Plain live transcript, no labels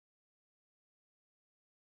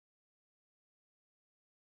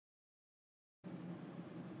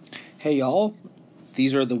Hey y'all,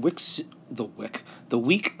 these are the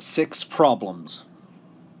week 6 problems.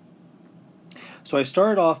 So I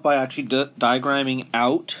started off by actually diagramming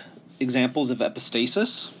out examples of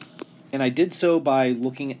epistasis, and I did so by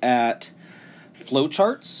looking at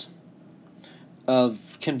flowcharts of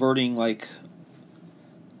converting like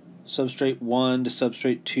substrate 1 to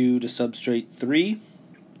substrate 2 to substrate 3,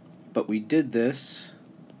 but we did this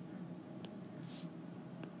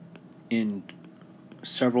in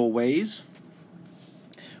several ways.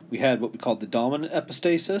 We had what we called the dominant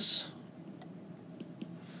epistasis.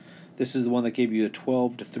 This is the one that gave you a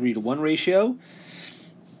 12 to 3 to 1 ratio.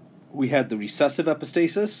 We had the recessive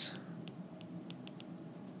epistasis,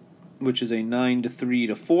 which is a 9 to 3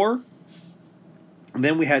 to 4. And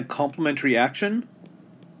then we had complementary action,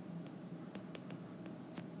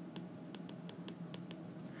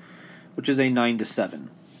 which is a 9 to 7.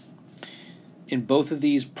 In both of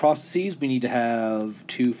these processes, we need to have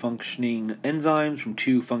 2 functioning enzymes from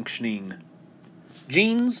 2 functioning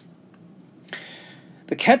genes.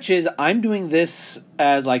 The catch is I'm doing this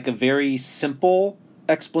as like a very simple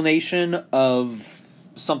explanation of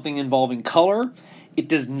something involving color. It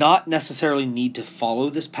does not necessarily need to follow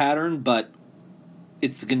this pattern, but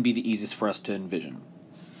it's going to be the easiest for us to envision.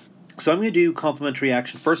 So I'm going to do complementary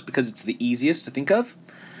action first because it's the easiest to think of.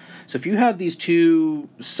 So if you have these 2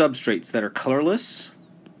 substrates that are colorless,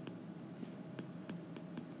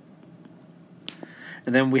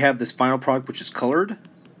 and then we have this final product which is colored,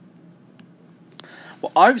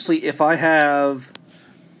 well, obviously if I have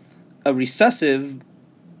a recessive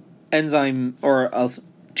enzyme or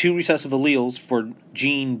 2 recessive alleles for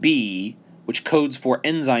gene B, which codes for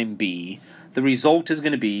enzyme B, the result is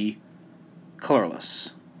going to be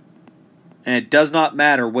colorless. And it does not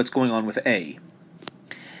matter what's going on with A.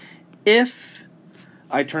 If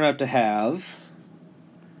I turn out to have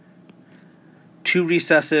 2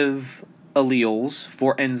 recessive alleles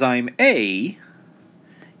for enzyme A,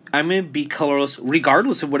 I'm going to be colorless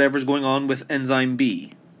regardless of whatever's going on with enzyme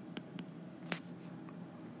B.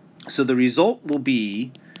 So the result will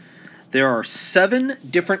be there are 7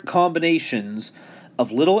 different combinations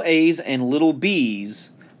of little a's and little b's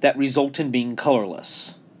that result in being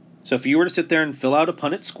colorless. So if you were to sit there and fill out a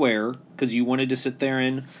Punnett square because you wanted to sit there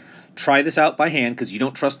and try this out by hand because you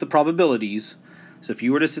don't trust the probabilities. So if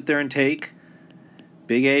you were to sit there and take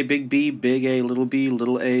big A, big B, big A, little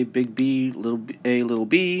a, big B, little a, little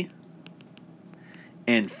b,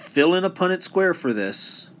 and fill in a Punnett square for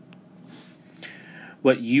this,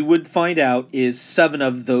 what you would find out is 7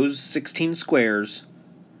 of those 16 squares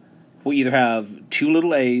will either have 2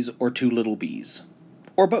 little a's or 2 little b's,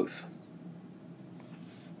 or both.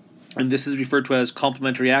 And this is referred to as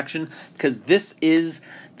complementary action because this is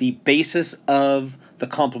the basis of the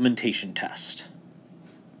complementation test.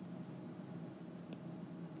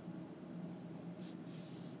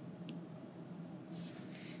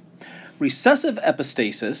 Recessive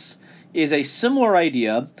epistasis is a similar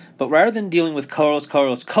idea, but rather than dealing with colorless,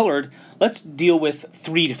 colorless, colored, let's deal with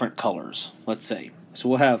 3 different colors, let's say. So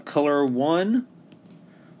we'll have color 1,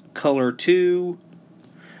 color 2,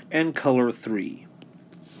 and color 3.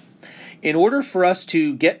 In order for us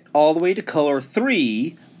to get all the way to color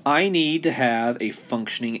 3, I need to have a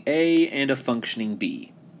functioning A and a functioning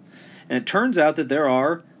B. And it turns out that there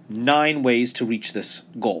are 9 ways to reach this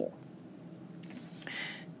goal.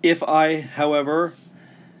 If I, however,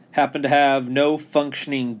 happen to have no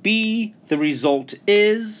functioning B, the result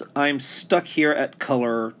is I'm stuck here at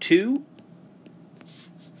color 2.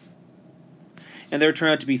 And there turn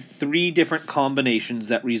out to be 3 different combinations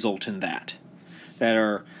that result in that. That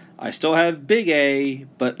are, I still have big A,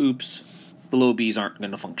 but oops, the little b's aren't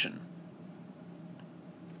going to function.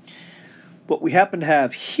 What we happen to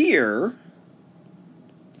have here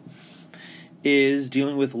is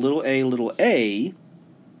dealing with little a,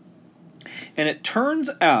 and it turns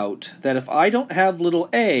out that if I don't have little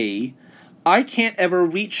a, I can't ever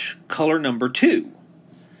reach color number 2.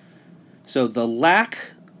 So the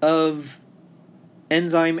lack of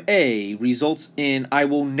enzyme A results in I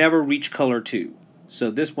will never reach color 2.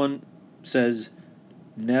 So this one says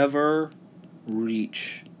never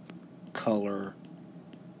reach color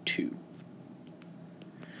 2.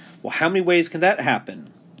 Well, how many ways can that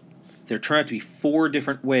happen? There turn out to be 4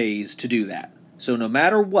 different ways to do that. So no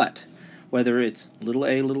matter what, whether it's little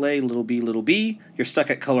a, little b, you're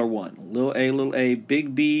stuck at color 1. Little a,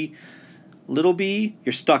 big B, little b,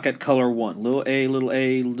 you're stuck at color 1. Little a,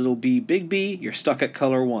 little b, big B, you're stuck at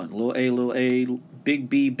color 1. Little a, big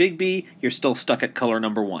B, you're still stuck at color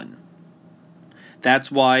number 1.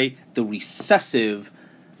 That's why the recessive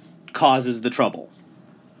causes the trouble.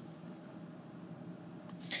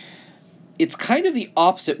 it's kind of the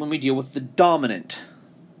opposite when we deal with the dominant.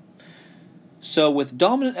 So with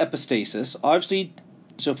dominant epistasis, obviously,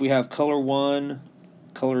 so if we have color 1,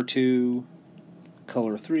 color 2,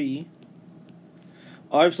 color 3,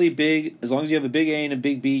 obviously as long as you have a big A and a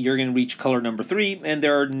big B, you're going to reach color number 3, and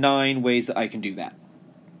there are 9 ways that I can do that.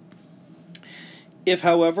 If,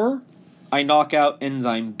 however, I knock out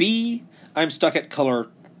enzyme B, I'm stuck at color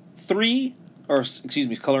 3, or excuse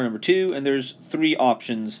me, color number 2, and there's 3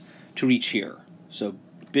 options to reach here. So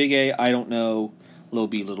big A, I don't know, little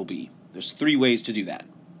b, little b. There's 3 ways to do that.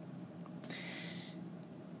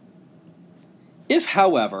 If,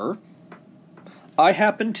 however, I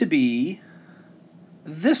happen to be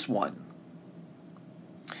this one,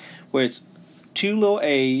 where it's 2 little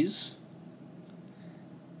a's,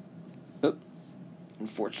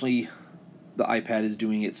 unfortunately the iPad is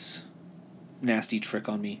doing its nasty trick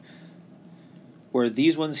on me, where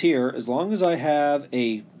these ones here, as long as I have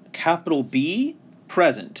a capital B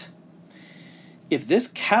present, if this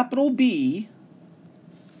capital B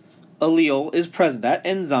allele is present, that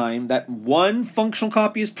enzyme, that one functional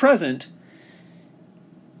copy is present,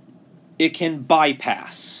 it can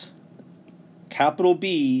bypass. Capital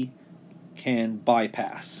B can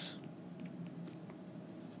bypass.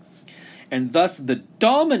 And thus the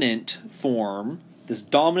dominant form, this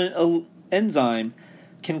dominant enzyme,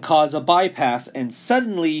 can cause a bypass, and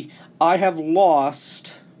suddenly I have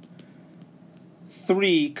lost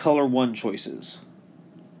 3 color 1 choices.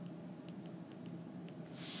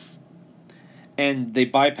 And they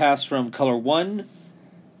bypass from color 1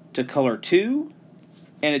 to color 2,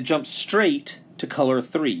 and it jumps straight to color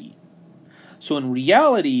 3. So in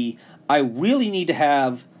reality, I really need to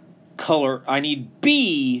have color, I need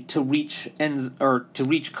B to reach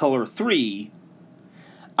color 3.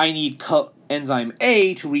 I need enzyme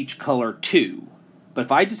A to reach color 2. But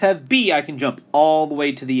if I just have B, I can jump all the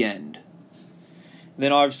way to the end.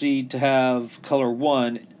 Then obviously to have color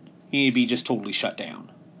 1, you need to be just totally shut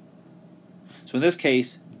down. So in this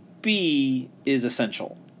case, B is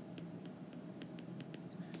essential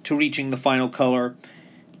to reaching the final color.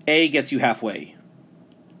 A gets you halfway.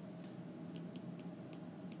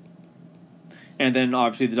 And then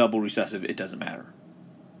obviously the double recessive, it doesn't matter.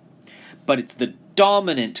 But it's the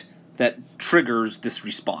dominant that triggers this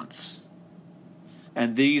response.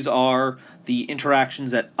 And these are the interactions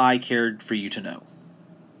that I cared for you to know.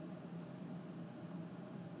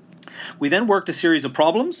 We then worked a series of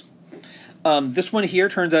problems. This one here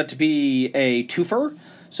turns out to be a twofer.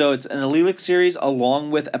 So it's an allelic series along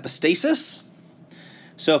with epistasis.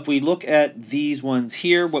 So if we look at these ones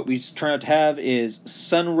here, what we turn out to have is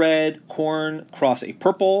sun red corn cross a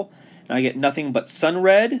purple. And I get nothing but sun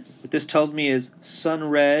red. What this tells me is sun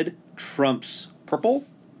red trumps purple.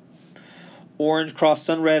 Orange cross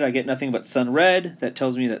sun red, I get nothing but sun red. That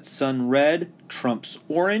tells me that sun red trumps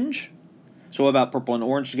orange. So what about purple and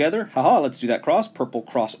orange together? Haha, let's do that cross. Purple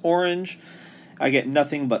cross orange. I get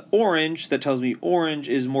nothing but orange. That tells me orange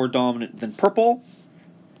is more dominant than purple.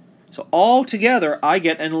 So all together, I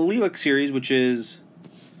get an allelic series, which is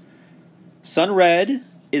sun red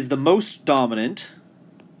is the most dominant,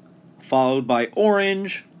 followed by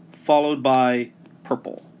orange, followed by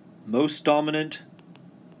purple. Most dominant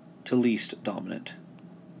to least dominant.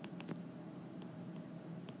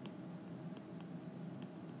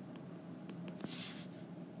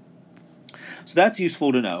 So that's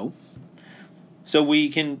useful to know. So we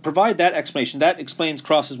can provide that explanation. That explains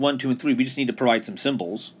crosses 1, 2, and 3. We just need to provide some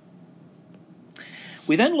symbols.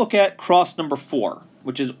 We then look at cross number 4,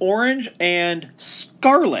 which is orange and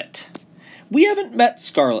scarlet. We haven't met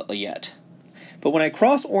scarlet yet. But when I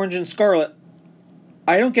cross orange and scarlet,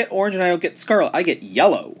 I don't get orange and I don't get scarlet. I get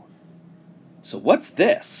yellow. So what's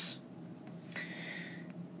this?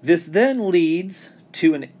 This then leads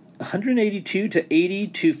to an 182 to 80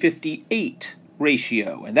 to 58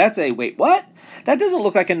 ratio. And that's a, wait, what? That doesn't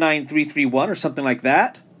look like a 9331 or something like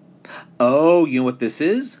that. Oh, you know what this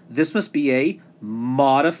is? This must be a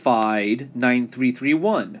modified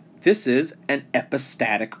 9331. This is an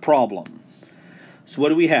epistatic problem. So what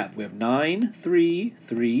do we have? We have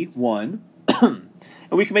 9331. And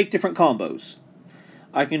we can make different combos.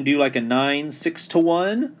 I can do like a 9-6 to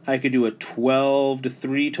 1. I could do a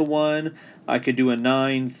 12-3 to 1. I could do a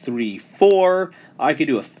 9-3-4. I could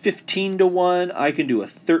do a 15 to 1. I can do a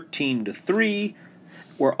 13 to 3.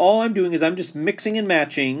 Where all I'm doing is I'm just mixing and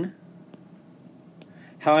matching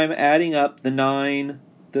how I'm adding up the 9,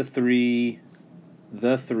 the 3,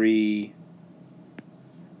 the 3,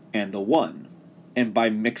 and the 1. And by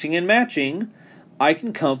mixing and matching, I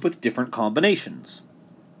can come up with different combinations.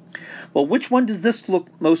 Well, which one does this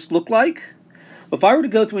most look like? If I were to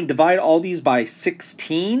go through and divide all these by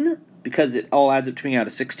 16, because it all adds up to being out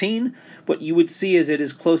of 16, what you would see is it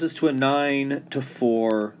is closest to a 9 to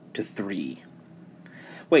 4 to 3.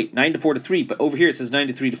 Wait, 9 to 4 to 3, but over here it says 9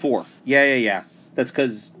 to 3 to 4. Yeah. That's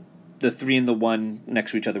because the 3 and the 1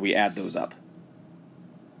 next to each other, we add those up.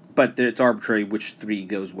 But it's arbitrary which 3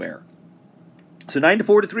 goes where. So 9 to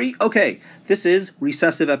 4 to 3, okay, this is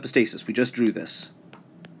recessive epistasis. We just drew this.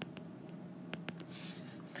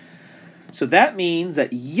 So that means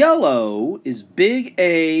that yellow is big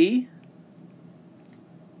A,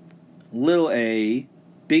 little a,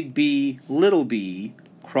 big B, little b,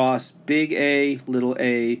 cross big A,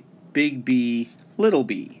 big B, little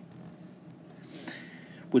b.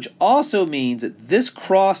 Which also means that this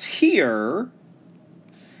cross here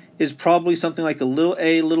is probably something like a little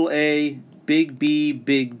a, big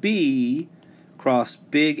B, cross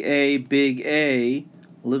big A,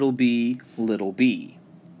 little b.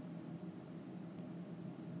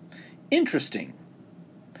 Interesting.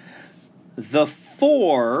 The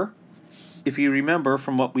 4, if you remember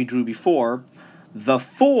from what we drew before, the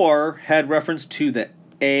 4 had reference to the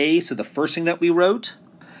A, so the first thing that we wrote.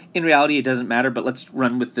 In reality, it doesn't matter, but let's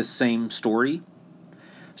run with this same story.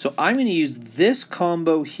 So I'm going to use this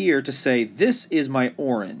combo here to say this is my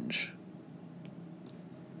orange,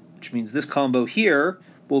 which means this combo here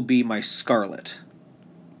will be my scarlet.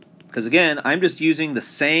 Because again, I'm just using the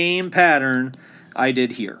same pattern I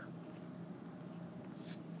did here.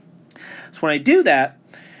 So when I do that,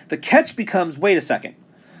 the catch becomes, wait a second,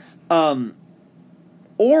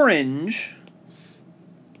 orange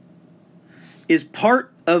is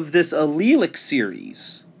part of this allelic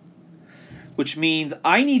series, which means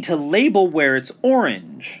I need to label where it's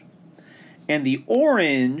orange. And the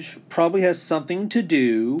orange probably has something to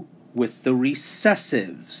do with the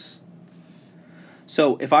recessives.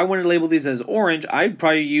 So if I wanted to label these as orange, I'd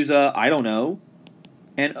probably use a, I don't know,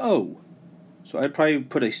 an O. So I'd probably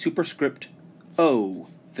put a superscript O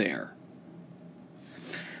there.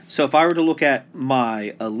 So if I were to look at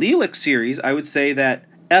my allelic series, I would say that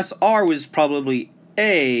SR was probably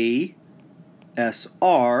A,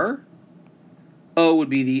 SR, O would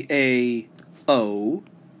be the A, O,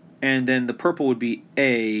 and then the purple would be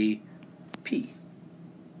A, P.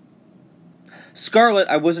 Scarlet,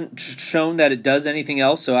 I wasn't shown that it does anything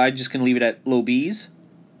else, so I'm just going to leave it at low B's.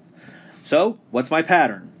 So, what's my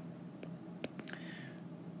pattern?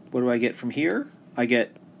 What do I get from here? I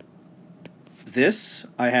get this.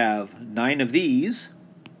 I have 9 of these.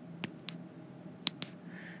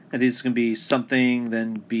 And these can be something,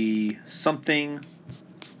 then be something.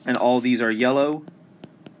 And all these are yellow.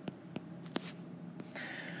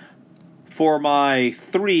 For my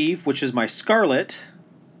 3, which is my scarlet,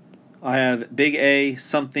 I have big A,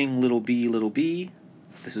 something, little b.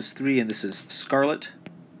 This is 3 and this is scarlet.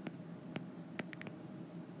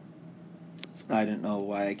 I don't know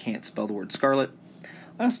why I can't spell the word scarlet.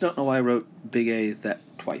 I also don't know why I wrote big A that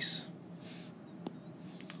twice.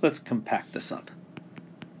 Let's compact this up.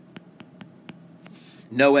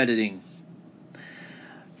 No editing.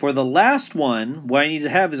 For the last one, what I need to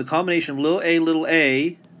have is a combination of little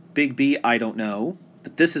a, big B, I don't know.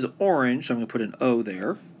 But this is orange, so I'm going to put an O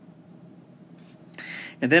there.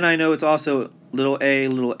 And then I know it's also little a,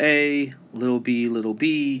 little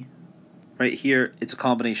b. Right here, it's a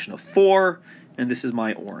combination of 4, and this is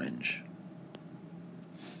my orange.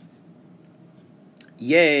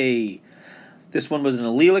 Yay! This one was an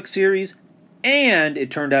allelic series, and it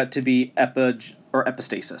turned out to be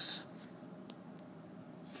epistasis.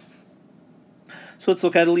 So let's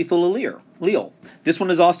look at a lethal allele. This one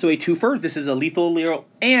is also a twofer. This is a lethal allele,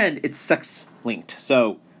 and it's sex-linked,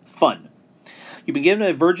 so fun. You've been given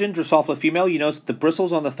a virgin Drosophila female. You notice that the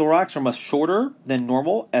bristles on the thorax are much shorter than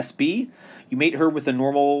normal, SB. You mate her with a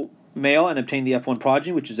normal male and obtain the F1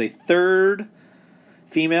 progeny, which is a third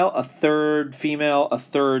female, a third female, a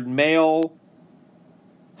third male.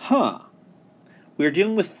 We are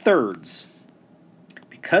dealing with thirds.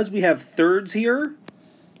 Because we have thirds here,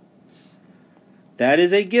 that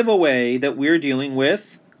is a giveaway that we're dealing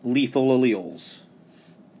with lethal alleles.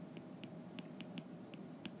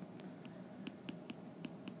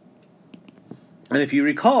 And if you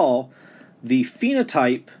recall, the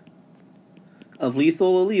phenotype of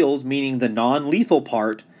lethal alleles, meaning the non-lethal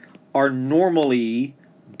part, are normally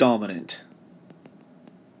dominant.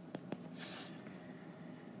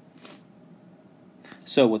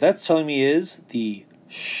 So what that's telling me is the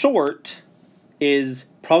short is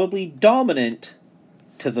probably dominant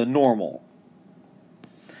to the normal.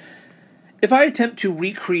 If I attempt to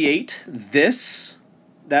recreate those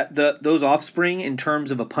offspring in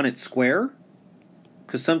terms of a Punnett square,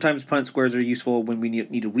 because sometimes Punnett squares are useful when we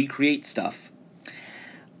need to recreate stuff,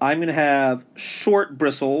 I'm going to have short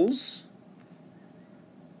bristles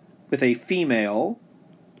with a female.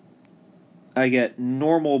 I get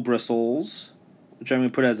normal bristles, which I'm going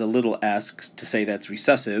to put as a little s to say that's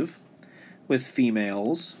recessive, with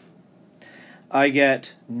females. I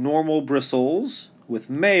get normal bristles with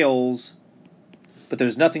males, but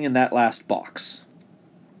there's nothing in that last box.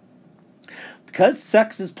 Because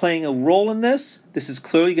sex is playing a role in this, this is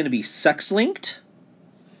clearly going to be sex-linked.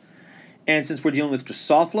 And since we're dealing with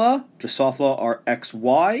Drosophila are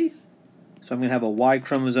XY. So I'm going to have a Y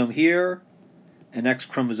chromosome here, an X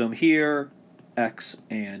chromosome here, X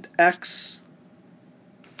and X.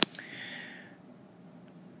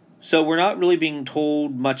 So we're not really being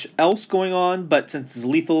told much else going on, but since it's a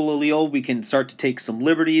lethal allele, we can start to take some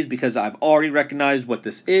liberties because I've already recognized what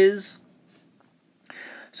this is.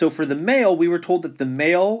 So for the male, we were told that the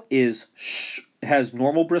male has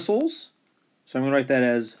normal bristles. So I'm going to write that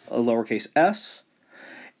as a lowercase s.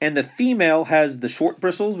 And the female has the short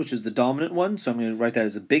bristles, which is the dominant one. So I'm going to write that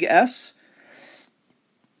as a big S.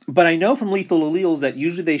 But I know from lethal alleles that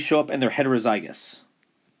usually they show up and they're heterozygous.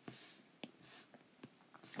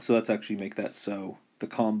 So let's actually make that so the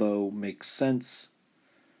combo makes sense.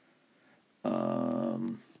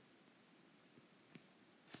 And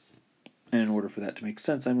in order for that to make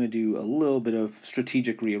sense, I'm going to do a little bit of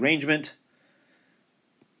strategic rearrangement.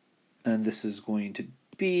 And this is going to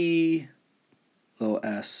be little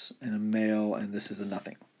s and a male, and this is a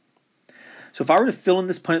nothing. So if I were to fill in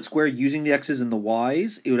this Punnett square using the x's and the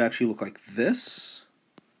y's, it would actually look like this.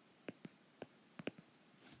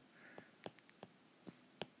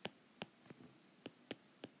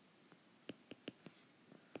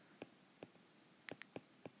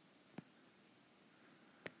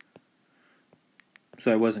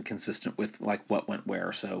 So I wasn't consistent with like what went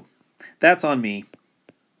where, so that's on me.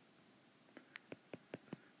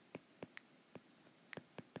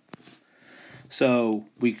 So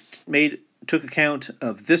we took account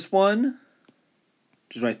of this one,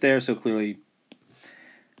 which is right there, so clearly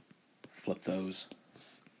flip those.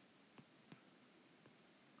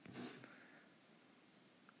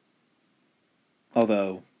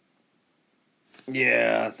 Although,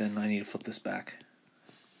 yeah, then I need to flip this back.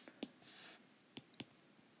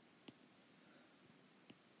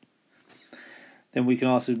 Then we can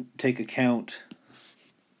also take account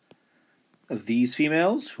of these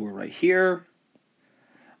females who are right here.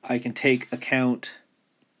 I can take account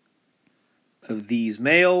of these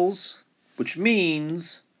males, which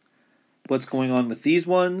means what's going on with these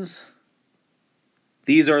ones?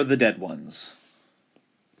 These are the dead ones.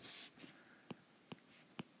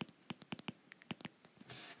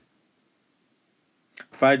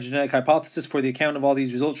 Provide a genetic hypothesis for the account of all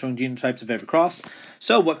these results showing genotypes of every cross.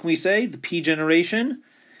 So what can we say? The P generation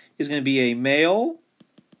is going to be a male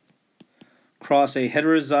cross a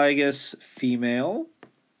heterozygous female.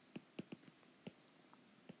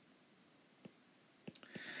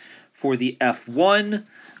 For the F1,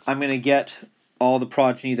 I'm going to get all the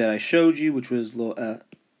progeny that I showed you, which was the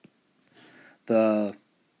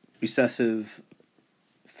recessive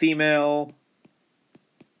female,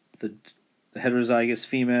 the heterozygous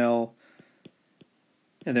female,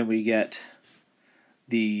 and then we get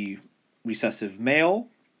the recessive male.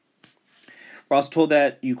 We're also told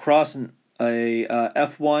that you cross a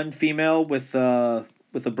F1 female with a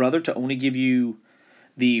brother to only give you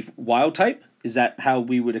the wild type. Is that how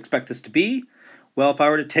we would expect this to be? Well, if I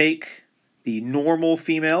were to take the normal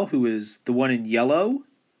female, who is the one in yellow,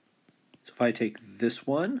 so if I take this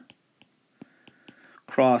one,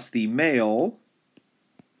 cross the male,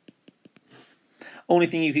 only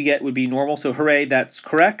thing you could get would be normal, so hooray, that's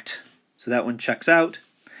correct. So that one checks out.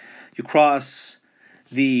 You cross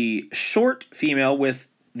the short female with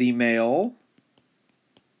the male,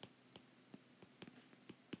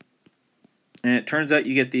 and it turns out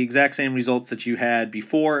you get the exact same results that you had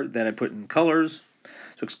before that I put in colors.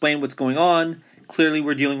 So explain what's going on. Clearly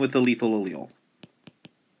we're dealing with the lethal allele.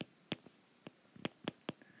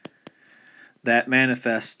 That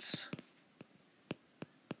manifests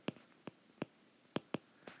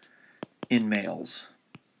in males,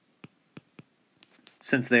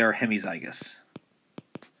 since they are hemizygous.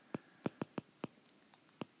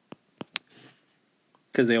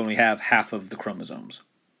 Because they only have half of the chromosomes.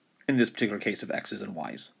 In this particular case of X's and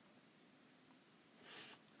Y's.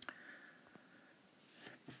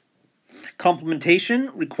 Complementation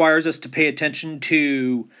requires us to pay attention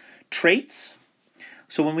to traits.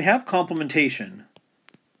 So when we have complementation,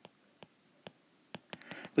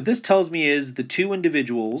 what this tells me is the two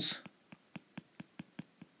individuals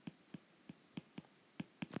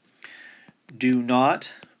do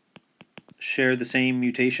not share the same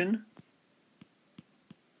mutation.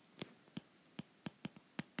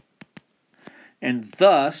 and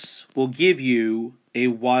thus will give you a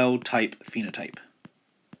wild-type phenotype.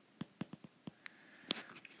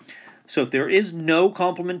 So if there is no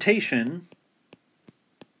complementation,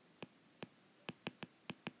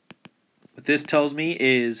 what this tells me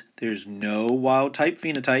is there's no wild-type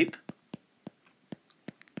phenotype.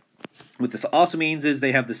 What this also means is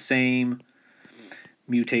they have the same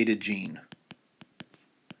mutated gene.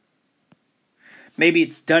 Maybe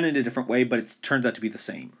it's done in a different way, but it turns out to be the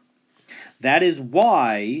same. That is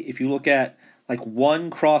why, if you look at like 1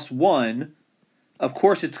 cross 1, of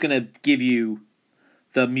course it's going to give you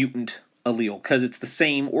the mutant allele because it's the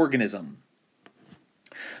same organism.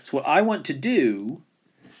 So what I want to do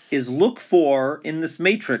is look for, in this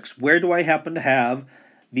matrix, where do I happen to have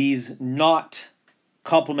these not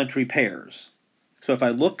complementary pairs. So if I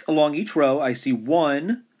look along each row, I see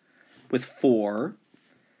 1 with 4,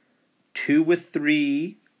 2 with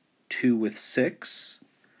 3, 2 with 6,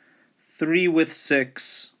 3 with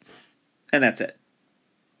 6, and that's it.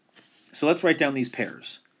 So let's write down these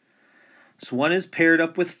pairs. So 1 is paired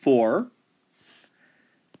up with 4,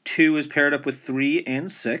 2 is paired up with 3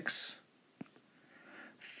 and 6,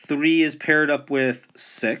 3 is paired up with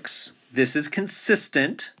 6. This is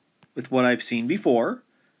consistent with what I've seen before.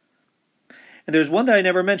 And there's one that I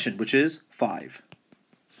never mentioned, which is 5.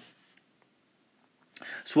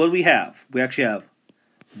 So what do we have? We actually have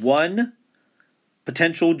 1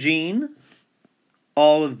 potential gene.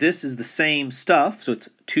 All of this is the same stuff, so it's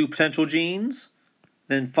 2 potential genes.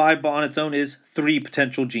 Then 5 on its own is 3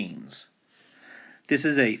 potential genes. This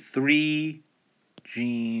is a 3-gene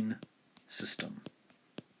system.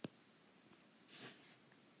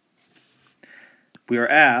 We are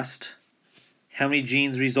asked how many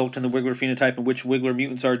genes result in the Wiggler phenotype and which Wiggler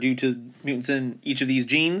mutants are due to mutants in each of these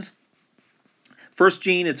genes. First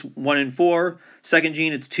gene, it's 1 and 4. Second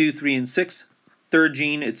gene, it's 2, 3, and 6. Third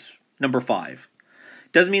gene, it's number 5.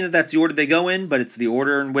 Doesn't mean that that's the order they go in, but it's the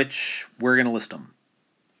order in which we're going to list them.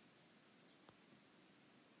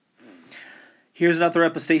 Here's another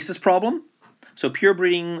epistasis problem. So pure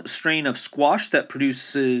breeding strain of squash that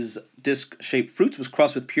produces disc-shaped fruits was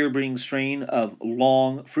crossed with pure breeding strain of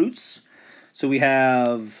long fruits. So we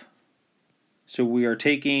are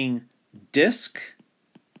taking disc,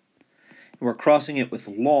 and we're crossing it with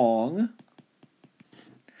long.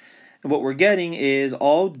 And what we're getting is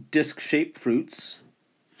all disc-shaped fruits.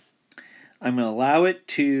 I'm going to allow it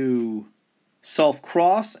to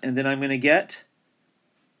self-cross, and then I'm going to get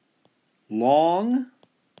long,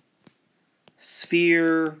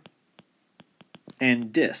 sphere,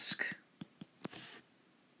 and disc.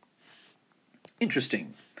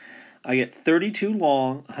 Interesting. I get 32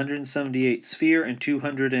 long, 178 sphere, and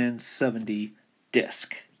 270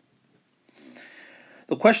 disc.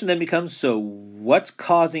 The question then becomes, so what's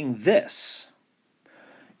causing this?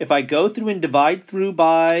 If I go through and divide through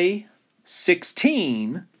by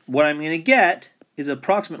 16, what I'm going to get is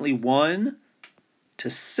approximately 1 to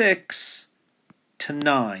 6 to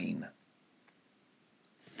 9.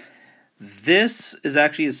 This is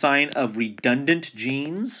actually a sign of redundant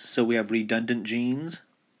genes. So we have redundant genes.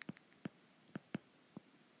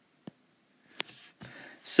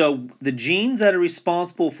 So the genes that are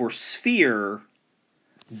responsible for sphere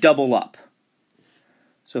double up.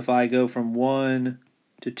 So if I go from 1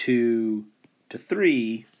 to 2 to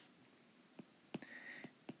 3,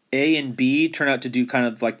 A and B turn out to do kind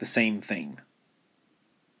of like the same thing.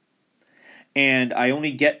 And I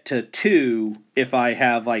only get to 2 if I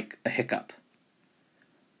have like a hiccup.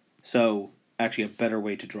 So actually a better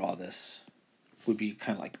way to draw this would be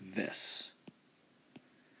kind of like this.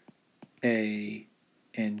 A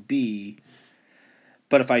and B.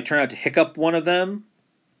 But if I turn out to hiccup one of them,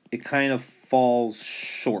 it kind of falls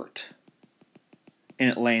short. And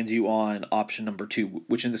it lands you on option number 2,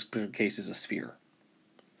 which in this particular case is a sphere.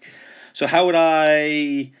 So how would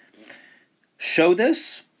I show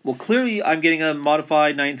this? Well, clearly I'm getting a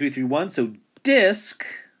modified 9331, so disc,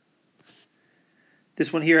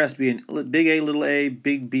 this one here has to be a big A,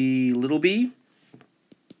 big B, little b,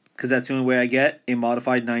 because that's the only way I get a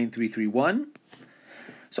modified 9331.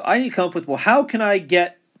 So I need to come up with, well, how can I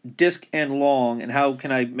get disc and long, and how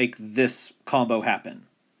can I make this combo happen?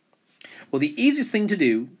 Well, the easiest thing to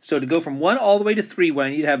do, so to go from 1 all the way to 3, what I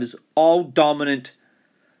need to have is all dominant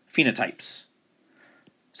phenotypes.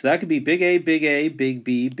 So that could be big A, big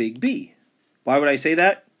B, big B. Why would I say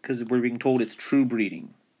that? Because we're being told it's true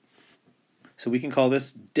breeding. So we can call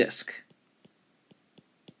this disc.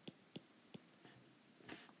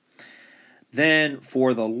 Then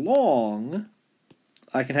for the long,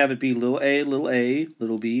 I can have it be little a,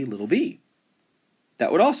 little b, little b.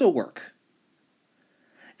 That would also work.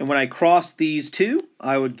 And when I cross these two,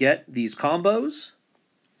 I would get these combos.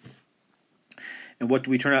 And what do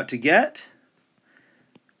we turn out to get?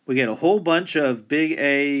 We get a whole bunch of big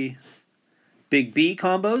A, big B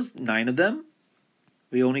combos, 9 of them.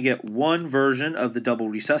 We only get one version of the double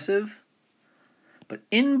recessive. But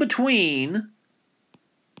in between,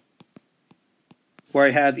 where I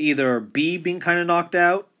have either B being kind of knocked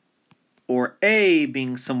out or A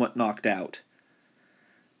being somewhat knocked out,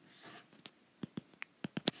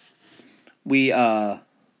 we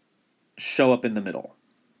show up in the middle.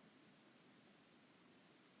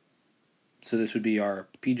 So this would be our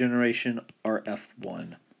P generation, our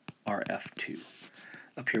F1, our F2.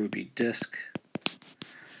 Up here would be disk.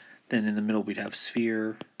 Then in the middle we'd have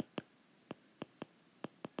sphere.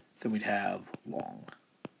 Then we'd have long.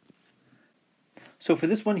 So for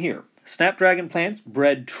this one here, Snapdragon plants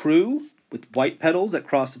bred true with white petals that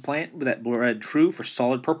cross the plant that bred true for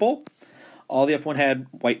solid purple. All the F1 had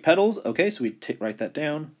white petals. Okay, so we write that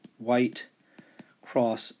down. White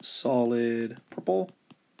cross solid purple.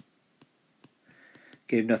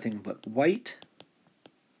 Gave nothing but white.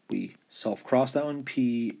 We self-cross that one,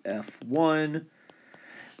 PF1.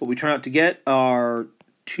 What we turn out to get are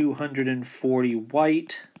 240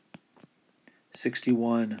 white,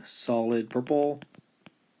 61 solid purple,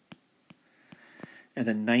 and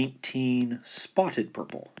then 19 spotted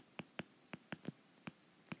purple.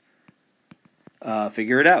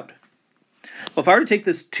 Figure it out. Well, if I were to take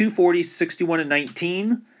this 240, 61, and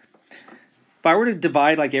 19, if I were to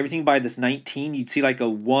divide like everything by this 19, you'd see like a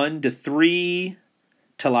 1 to 3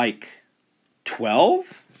 to like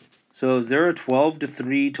 12. So is there a 12 to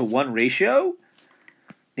 3 to 1 ratio?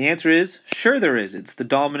 The answer is, sure there is. It's the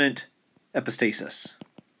dominant epistasis.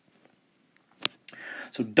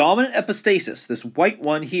 So dominant epistasis, this white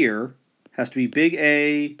one here, has to be big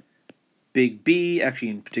A, big B, actually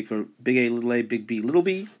in particular big A, big B, little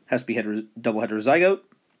b, has to be double heterozygote.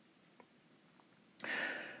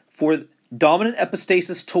 For dominant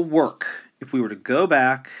epistasis to work, if we were to go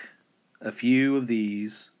back a few of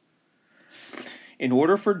these, in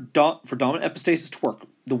order for dominant epistasis to work,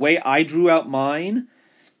 the way I drew out mine,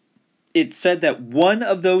 it said that one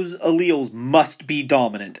of those alleles must be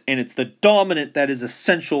dominant, and it's the dominant that is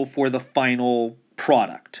essential for the final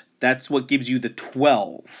product. That's what gives you the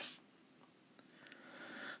 12.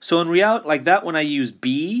 So in reality, like that one I use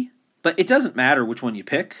B, but it doesn't matter which one you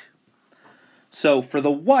pick. So for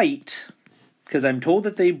the white, because I'm told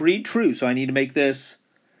that they breed true, so I need to make this,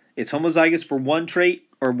 it's homozygous for one trait,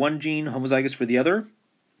 or one gene, homozygous for the other.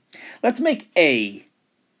 Let's make A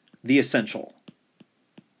the essential.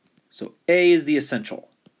 So A is the essential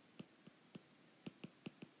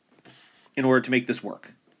in order to make this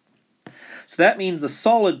work. So that means the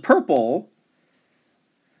solid purple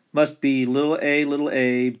must be little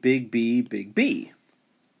a, big B, big B.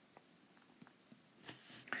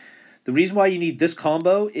 The reason why you need this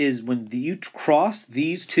combo is when you cross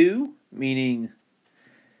these two, meaning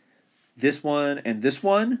this one and this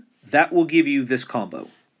one, that will give you this combo.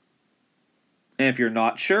 And if you're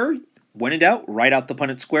not sure, when in doubt, write out the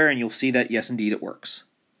Punnett square and you'll see that yes, indeed, it works.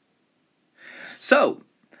 So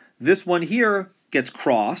this one here gets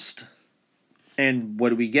crossed, and what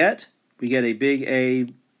do we get? We get a big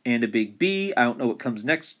A and a big B. I don't know what comes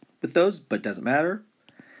next with those, but it doesn't matter.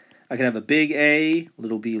 I could have a big A,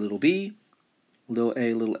 little b, little b,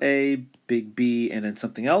 little A, big B, and then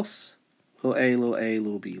something else. Little A,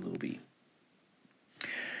 little b, little b.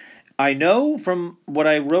 I know from what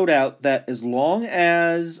I wrote out that as long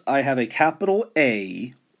as I have a capital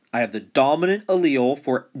A, I have the dominant allele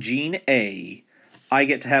for gene A, I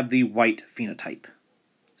get to have the white phenotype.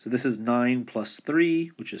 So this is 9 plus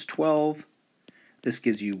 3, which is 12. This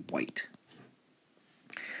gives you white.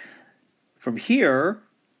 From here,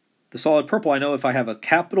 the solid purple, I know if I have a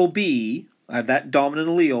capital B, I have that dominant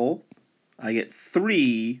allele, I get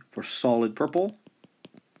 3 for solid purple.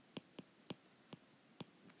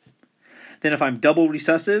 Then if I'm double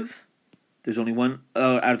recessive, there's only one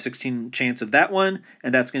out of 16 chance of that one,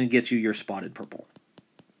 and that's going to get you your spotted purple.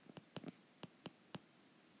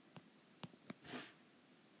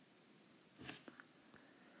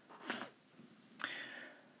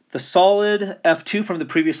 The solid F2 from the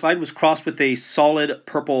previous slide was crossed with a solid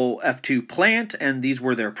purple F2 plant, and these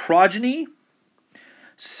were their progeny.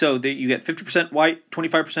 So that you get 50% white,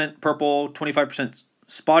 25% purple, 25%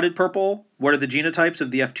 spotted purple. What are the genotypes of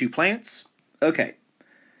the F2 plants? Okay,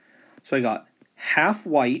 so I got half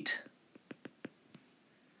white,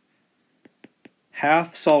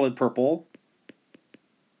 half solid purple,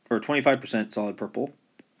 or 25% solid purple,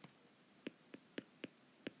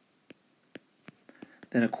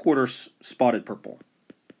 then a quarter spotted purple.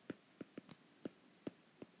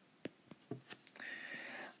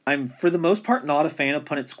 I'm, for the most part, not a fan of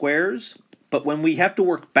Punnett squares, but when we have to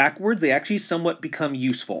work backwards, they actually somewhat become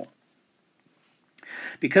useful.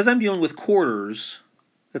 Because I'm dealing with quarters,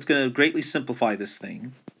 that's going to greatly simplify this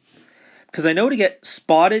thing. Because I know to get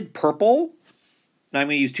spotted purple, and I'm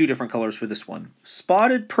going to use two different colors for this one.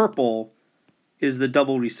 Spotted purple is the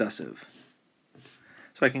double recessive.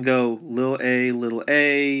 So I can go little a, little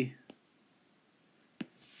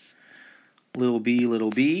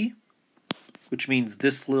b, which means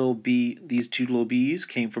this little b, these two little b's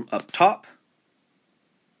came from up top.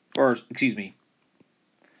 Or, excuse me,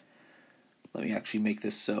 let me actually make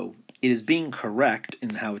this so it is being correct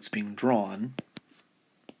in how it's being drawn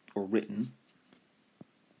or written.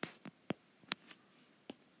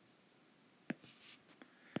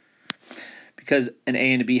 Because an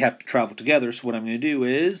A and a B have to travel together, so what I'm going to do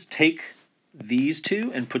is take these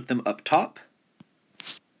two and put them up top,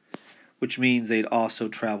 which means they'd also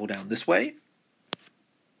travel down this way.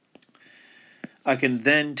 I can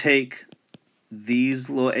then take these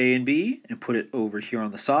little A and B and put it over here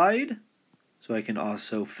on the side, so I can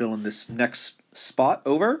also fill in this next spot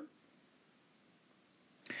over.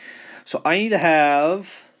 So I need to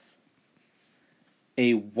have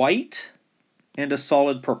a white and a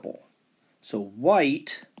solid purple. So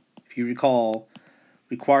white, if you recall,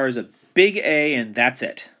 requires a big A and that's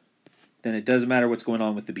it. Then it doesn't matter what's going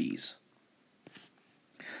on with the B's.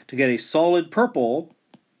 To get a solid purple,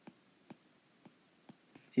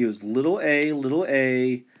 use little a,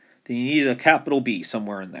 then you need a capital B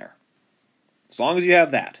somewhere in there. As long as you have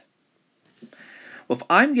that. Well, if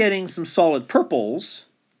I'm getting some solid purples,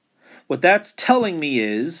 what that's telling me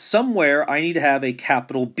is somewhere I need to have a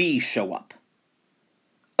capital B show up.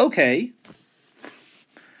 Okay.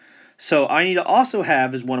 So I need to also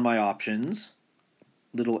have as one of my options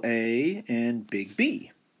little a and big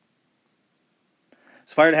B.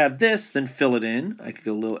 So if I were to have this, then fill it in. I could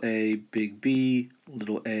go little a, big B,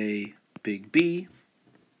 little a, big B.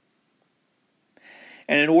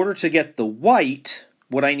 And in order to get the white,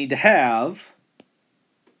 what I need to have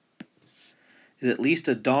is at least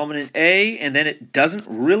a dominant A, and then it doesn't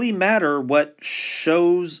really matter what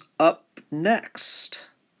shows up next.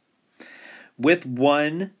 With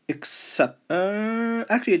one except,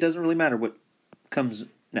 actually it doesn't really matter what comes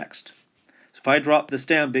next. So if I drop this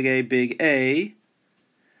down, big A,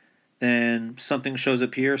 then something shows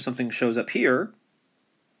up here, something shows up here.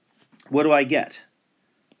 What do I get?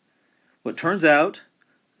 Well, it turns out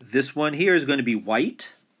this one here is going to be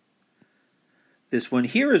white. This one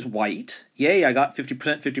here is white. Yay, I got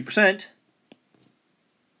 50%, 50%.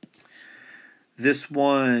 This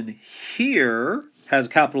one here has a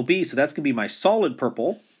capital B, so that's going to be my solid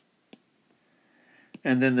purple.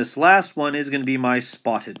 And then this last one is going to be my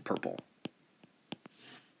spotted purple.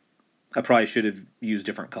 I probably should have used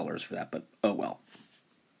different colors for that, but oh well.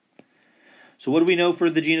 So what do we know for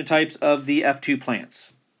the genotypes of the F2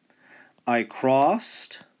 plants? I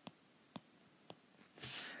crossed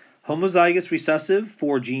homozygous recessive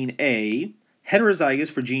for gene A, heterozygous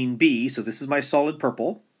for gene B, so this is my solid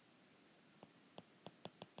purple.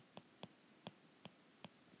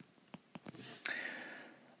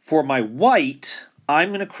 For my white, I'm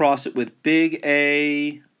going to cross it with big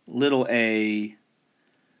A, little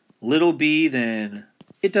b, then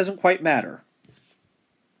it doesn't quite matter.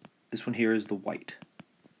 This one here is the white.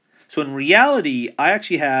 So in reality, I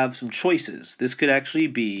actually have some choices. This could actually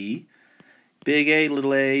be big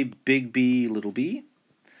A, big B, little b.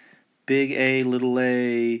 Big A, little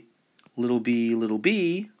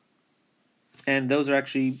b. And those are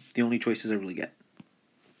actually the only choices I really get.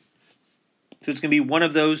 So it's going to be one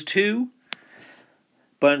of those two.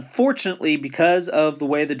 But unfortunately, because of the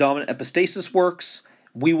way the dominant epistasis works,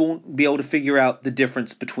 we won't be able to figure out the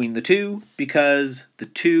difference between the two, because the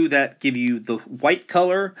two that give you the white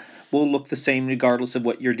color will look the same regardless of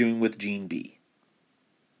what you're doing with gene B.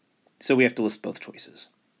 So we have to list both choices.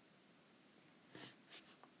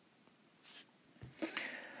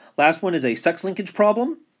 Last one is a sex linkage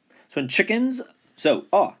problem. So in chickens,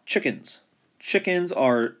 chickens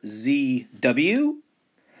are ZW.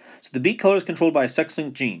 So the beak color is controlled by a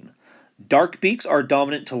sex-linked gene. Dark beaks are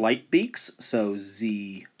dominant to light beaks, so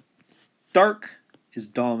Z dark is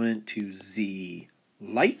dominant to Z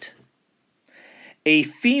light. A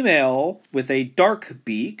female with a dark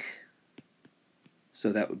beak,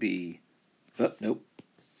 so that would be, so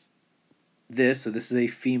this is a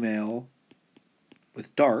female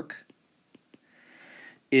with dark,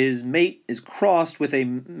 is crossed with a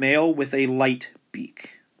male with a light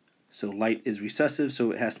beak. So light is recessive,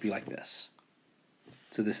 so it has to be like this.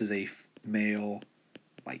 So this is a male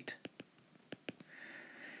light.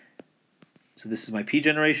 So this is my P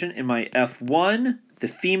generation. In my F1, The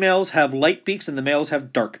females have light beaks and the males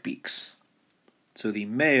have dark beaks. So the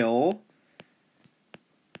male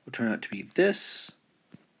would turn out to be this,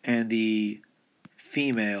 and the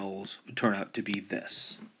females would turn out to be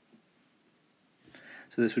this.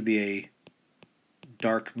 So this would be a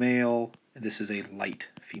dark male, and this is a light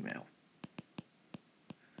female.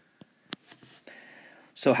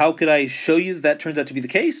 So how could I show you that turns out to be the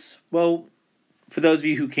case? Well, for those of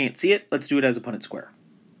you who can't see it, let's do it as a Punnett square.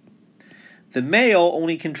 The male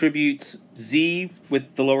only contributes Z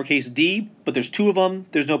with the lowercase d, but there's two of them.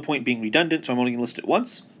 There's no point being redundant, so I'm only going to list it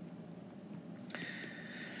once.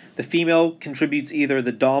 The female contributes either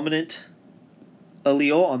the dominant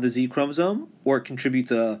allele on the Z chromosome, or it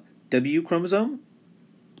contributes a W chromosome.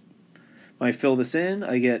 When I fill this in,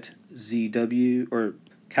 I get ZW, or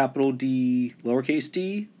capital D, lowercase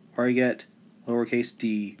d, or I get lowercase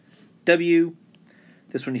d, W.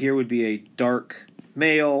 This one here would be a dark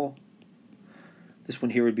male. This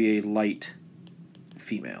one here would be a light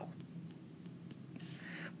female,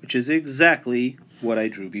 which is exactly what I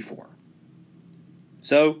drew before.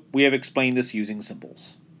 So we have explained this using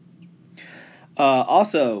symbols.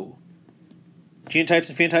 Also, genotypes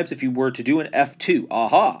and phenotypes, if you were to do an F2,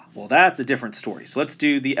 well, that's a different story. So let's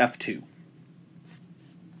do the F2.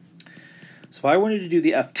 So if I wanted to do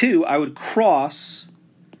the F2, I would cross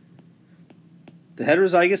the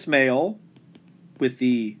heterozygous male with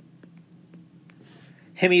the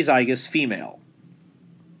hemizygous female.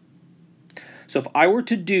 So if I were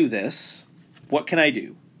to do this, what can I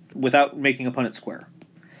do without making a Punnett square?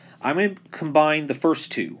 I'm going to combine the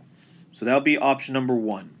first two. So that'll be option number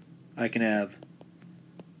 1. I can have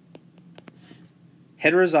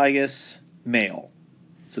heterozygous male.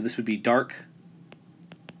 So this would be dark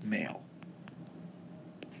male.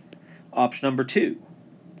 Option number 2.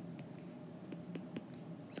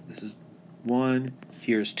 So this is 1.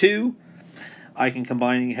 Here's 2. I can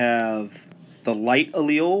combine and have the light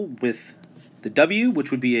allele with the W, which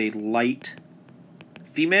would be a light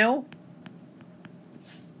female.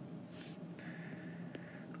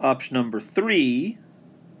 Option number 3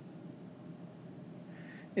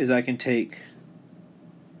 is I can take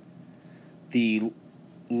the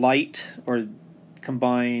light, or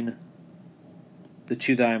combine the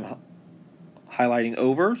two that I'm highlighting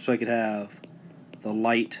over, so I could have the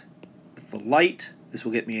light with the light. This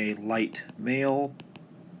will get me a light male.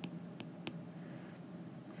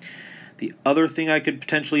 The other thing I could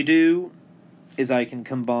potentially do is I can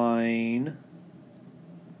combine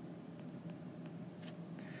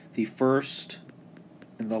the first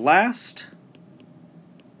and the last.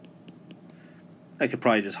 I could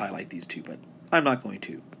probably just highlight these two, but I'm not going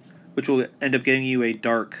to, which will end up getting you a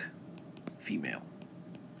dark female.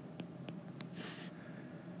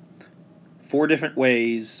 4 different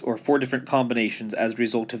ways, or 4 different combinations as a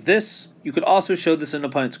result of this. You could also show this in a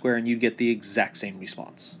Punnett square and you'd get the exact same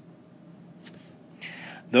response.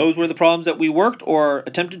 Those were the problems that we worked or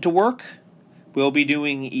attempted to work. We'll be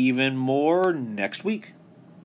doing even more next week.